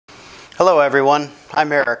Hello everyone,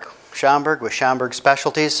 I'm Eric Schaumburg with Schaumburg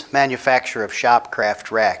Specialties, manufacturer of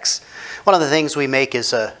shopcraft racks. One of the things we make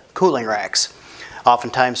is cooling racks.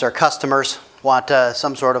 Oftentimes our customers want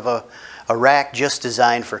some sort of a rack just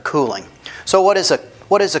designed for cooling. So what is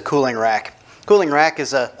a cooling rack? Cooling rack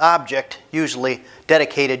is an object, usually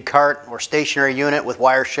dedicated cart or stationary unit with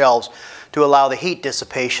wire shelves to allow the heat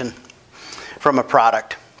dissipation from a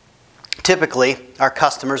product. Typically, our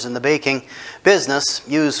customers in the baking business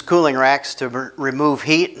use cooling racks to remove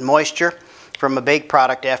heat and moisture from a baked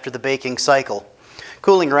product after the baking cycle.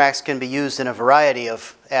 Cooling racks can be used in a variety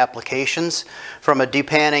of applications, from a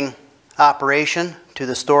depanning operation to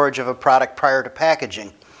the storage of a product prior to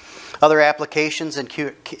packaging. Other applications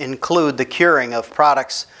include the curing of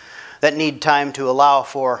products that need time to allow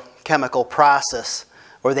for chemical process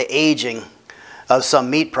or the aging of some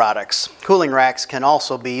meat products. Cooling racks can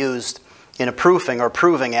also be used in a proofing or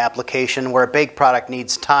proving application where a baked product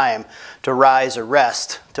needs time to rise or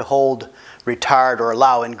rest, to hold, retard, or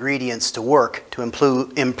allow ingredients to work to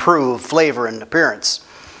improve flavor and appearance.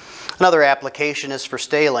 Another application is for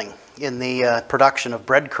staling in the production of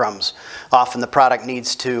breadcrumbs. Often the product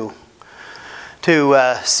needs to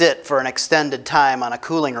sit for an extended time on a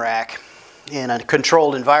cooling rack in a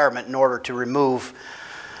controlled environment in order to remove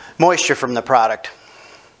moisture from the product.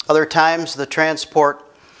 Other times the transport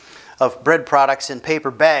of bread products in paper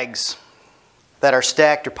bags that are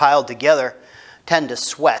stacked or piled together tend to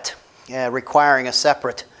sweat, requiring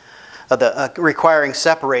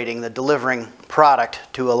separating the delivering product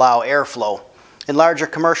to allow airflow. In larger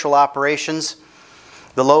commercial operations,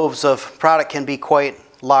 the loaves of product can be quite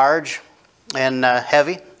large and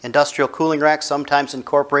heavy. Industrial cooling racks sometimes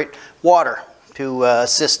incorporate water to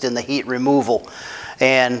assist in the heat removal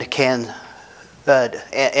and can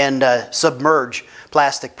submerge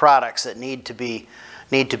plastic products that need to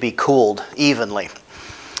be cooled evenly.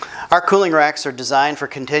 Our cooling racks are designed for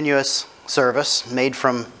continuous service, made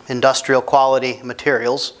from industrial quality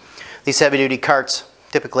materials. These heavy-duty carts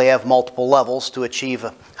typically have multiple levels to achieve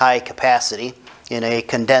a high capacity in a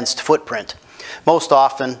condensed footprint. Most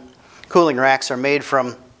often, cooling racks are made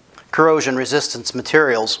from corrosion resistance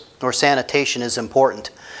materials where sanitation is important.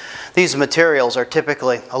 These materials are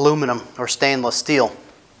typically aluminum or stainless steel,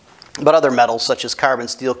 but other metals such as carbon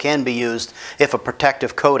steel can be used if a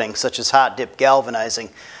protective coating such as hot dip galvanizing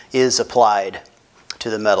is applied to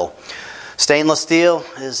the metal. Stainless steel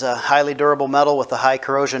is a highly durable metal with a high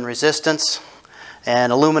corrosion resistance,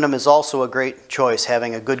 and aluminum is also a great choice,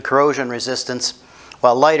 having a good corrosion resistance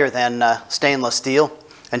while lighter than stainless steel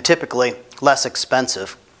and typically less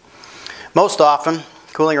expensive. Most often,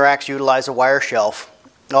 cooling racks utilize a wire shelf,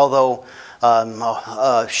 although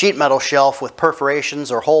a sheet metal shelf with perforations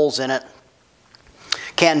or holes in it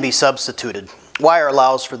can be substituted. Wire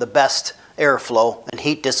allows for the best airflow and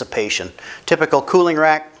heat dissipation. Typical cooling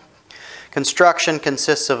rack construction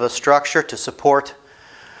consists of a structure to support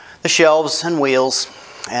the shelves and wheels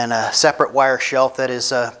and a separate wire shelf that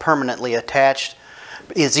is permanently attached,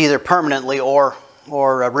 is either permanently or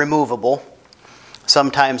removable,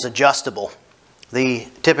 sometimes adjustable.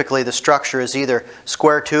 Typically the structure is either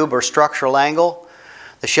square tube or structural angle.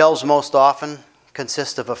 The shelves most often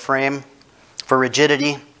consist of a frame for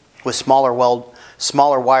rigidity with smaller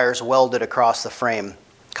wires welded across the frame.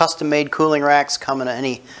 Custom-made cooling racks come in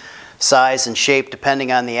any size and shape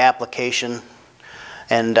depending on the application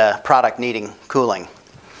and product needing cooling.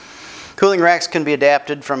 Cooling racks can be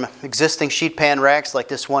adapted from existing sheet pan racks like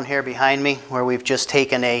this one here behind me, where we've just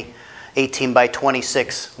taken a 18 by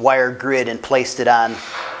 26 wire grid and placed it on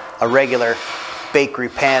a regular bakery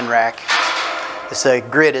pan rack. This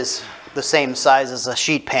grid is the same size as a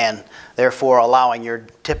sheet pan, therefore allowing your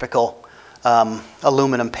typical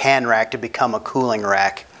aluminum pan rack to become a cooling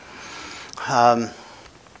rack. So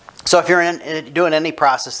if you're doing any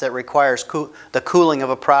process that requires the cooling of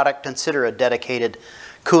a product, consider a dedicated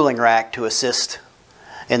cooling rack to assist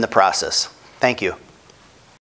in the process. Thank you.